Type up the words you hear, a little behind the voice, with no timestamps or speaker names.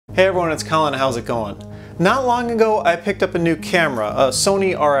Hey everyone, it's Colin. How's it going? Not long ago I picked up a new camera, a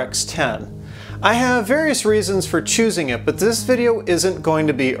Sony RX10. I have various reasons for choosing it, but this video isn't going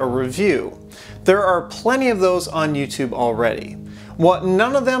to be a review. There are plenty of those on YouTube already. What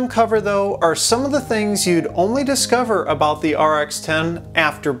none of them cover though are some of the things you'd only discover about the RX10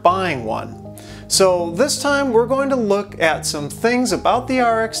 after buying one. So this time we're going to look at some things about the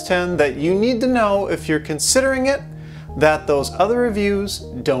RX10 that you need to know if you're considering it that those other reviews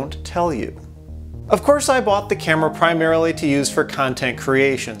don't tell you. Of course, I bought the camera primarily to use for content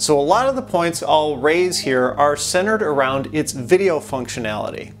creation, so a lot of the points I'll raise here are centered around its video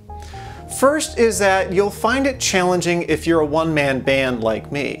functionality. First is that you'll find it challenging if you're a one-man band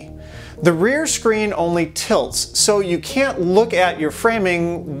like me. The rear screen only tilts, so you can't look at your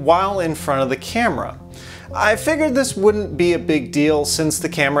framing while in front of the camera. I figured this wouldn't be a big deal since the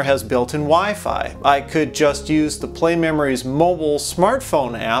camera has built-in Wi-Fi. I could just use the Play Memories mobile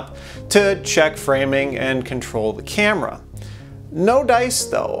smartphone app to check framing and control the camera. No dice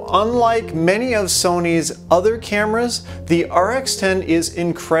though. Unlike many of Sony's other cameras, the RX10 is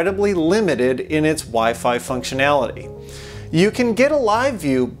incredibly limited in its Wi-Fi functionality. You can get a live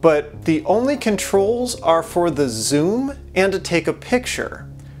view, but the only controls are for the zoom and to take a picture.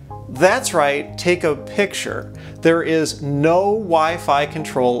 That's right, take a picture. There is no Wi-Fi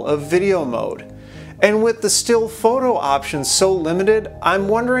control of video mode. And with the still photo options so limited, I'm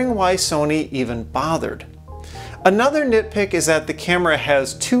wondering why Sony even bothered. Another nitpick is that the camera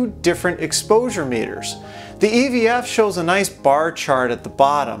has two different exposure meters. The EVF shows a nice bar chart at the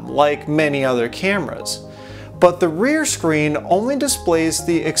bottom, like many other cameras. But the rear screen only displays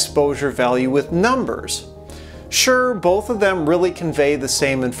the exposure value with numbers. Sure, both of them really convey the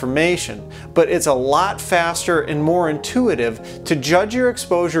same information, but it's a lot faster and more intuitive to judge your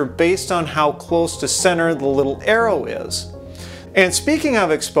exposure based on how close to center the little arrow is. And speaking of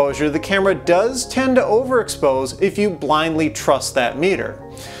exposure, the camera does tend to overexpose if you blindly trust that meter.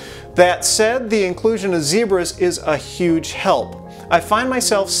 That said, the inclusion of zebras is a huge help. I find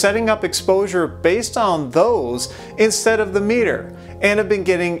myself setting up exposure based on those instead of the meter, and have been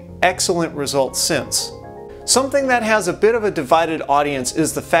getting excellent results since. Something that has a bit of a divided audience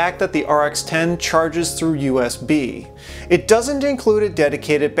is the fact that the RX10 charges through USB. It doesn't include a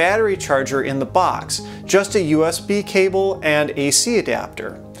dedicated battery charger in the box, just a USB cable and AC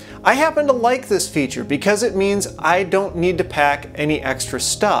adapter. I happen to like this feature because it means I don't need to pack any extra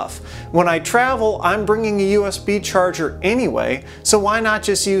stuff. When I travel, I'm bringing a USB charger anyway, so why not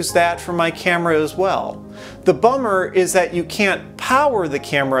just use that for my camera as well? The bummer is that you can't power the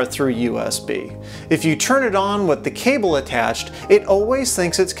camera through USB. If you turn it on with the cable attached, it always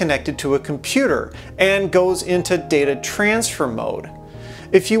thinks it's connected to a computer and goes into data transfer mode.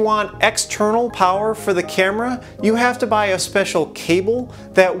 If you want external power for the camera, you have to buy a special cable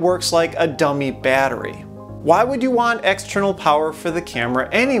that works like a dummy battery. Why would you want external power for the camera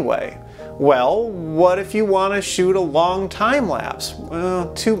anyway? Well, what if you want to shoot a long time lapse?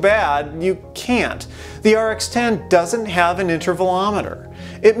 Well, too bad, you can't. The RX10 doesn't have an intervalometer.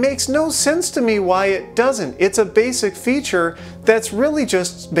 It makes no sense to me why it doesn't. It's a basic feature that's really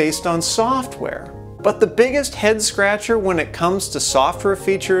just based on software. But the biggest head scratcher when it comes to software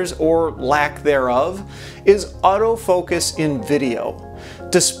features or lack thereof is autofocus in video.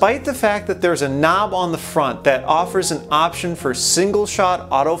 Despite the fact that there's a knob on the front that offers an option for single shot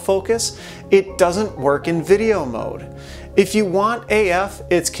autofocus, it doesn't work in video mode. If you want AF,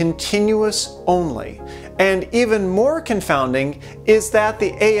 it's continuous only. And even more confounding is that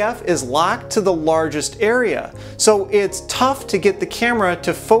the AF is locked to the largest area, so it's tough to get the camera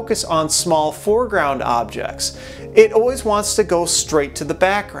to focus on small foreground objects. It always wants to go straight to the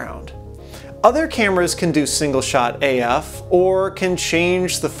background. Other cameras can do single shot AF or can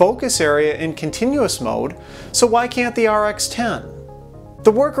change the focus area in continuous mode, so why can't the RX10?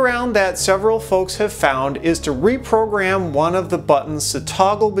 The workaround that several folks have found is to reprogram one of the buttons to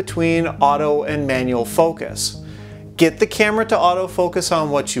toggle between auto and manual focus. Get the camera to autofocus on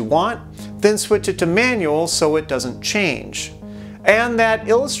what you want, then switch it to manual so it doesn't change. And that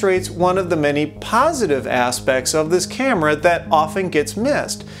illustrates one of the many positive aspects of this camera that often gets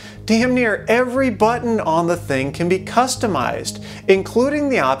missed. Damn near every button on the thing can be customized, including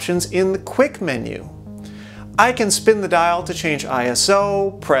the options in the quick menu. I can spin the dial to change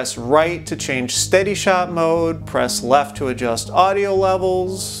ISO, press right to change steady shot mode, press left to adjust audio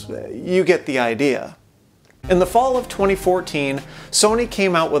levels. You get the idea. In the fall of 2014, Sony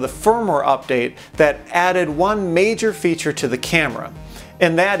came out with a firmware update that added one major feature to the camera,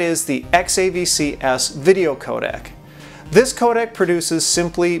 and that is the XAVC-S video codec. This codec produces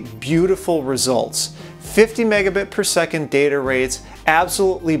simply beautiful results. 50 megabit per second data rates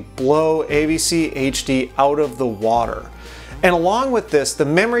absolutely blow AVC HD out of the water. And along with this, the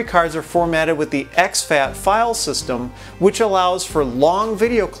memory cards are formatted with the exFAT file system, which allows for long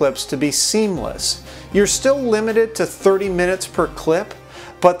video clips to be seamless. You're still limited to 30 minutes per clip,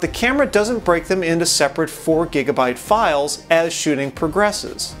 but the camera doesn't break them into separate 4 GB files as shooting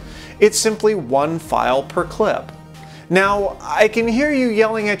progresses. It's simply one file per clip. Now, I can hear you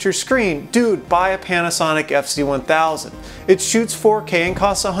yelling at your screen, dude, buy a Panasonic FZ-1000. It shoots 4K and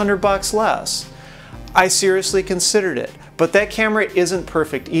costs $100 less. I seriously considered it, but that camera isn't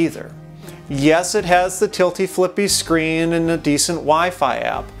perfect either. Yes, it has the tilty flippy screen and a decent Wi-Fi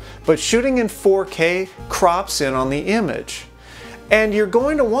app, but shooting in 4K crops in on the image. And you're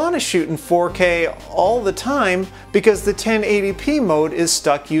going to want to shoot in 4K all the time because the 1080p mode is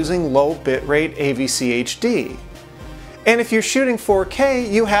stuck using low bitrate AVC HD. And if you're shooting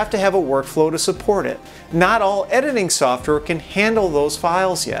 4K, you have to have a workflow to support it. Not all editing software can handle those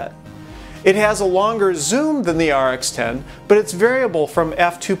files yet. It has a longer zoom than the RX10, but it's variable from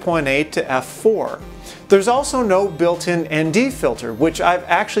f2.8 to f4. There's also no built-in ND filter, which I've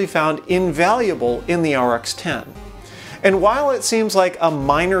actually found invaluable in the RX10. And while it seems like a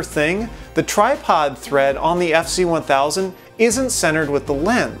minor thing, the tripod thread on the FZ-1000 isn't centered with the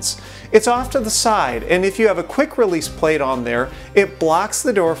lens. It's off to the side, and if you have a quick release plate on there, it blocks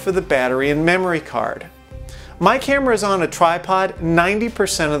the door for the battery and memory card. My camera is on a tripod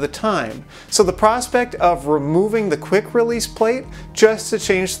 90% of the time, so the prospect of removing the quick release plate just to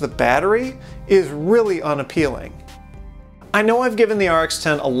change the battery is really unappealing. I know I've given the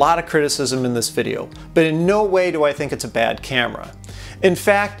RX10 a lot of criticism in this video, but in no way do I think it's a bad camera. In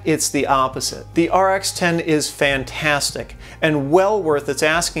fact, it's the opposite. The RX10 is fantastic and well worth its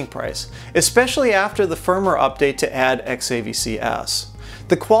asking price, especially after the firmware update to add XAVC-S.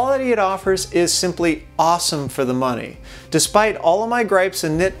 The quality it offers is simply awesome for the money. Despite all of my gripes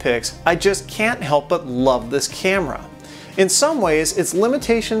and nitpicks, I just can't help but love this camera. In some ways, its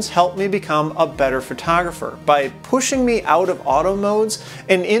limitations help me become a better photographer by pushing me out of auto modes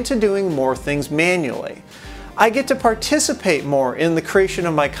and into doing more things manually. I get to participate more in the creation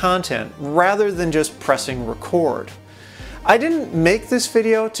of my content rather than just pressing record. I didn't make this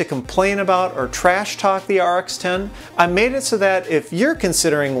video to complain about or trash talk the RX10. I made it so that if you're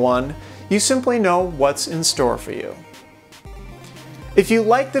considering one, you simply know what's in store for you. If you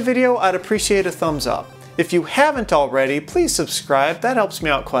liked the video, I'd appreciate a thumbs up. If you haven't already, please subscribe. That helps me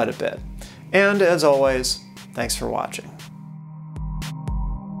out quite a bit. And as always, thanks for watching.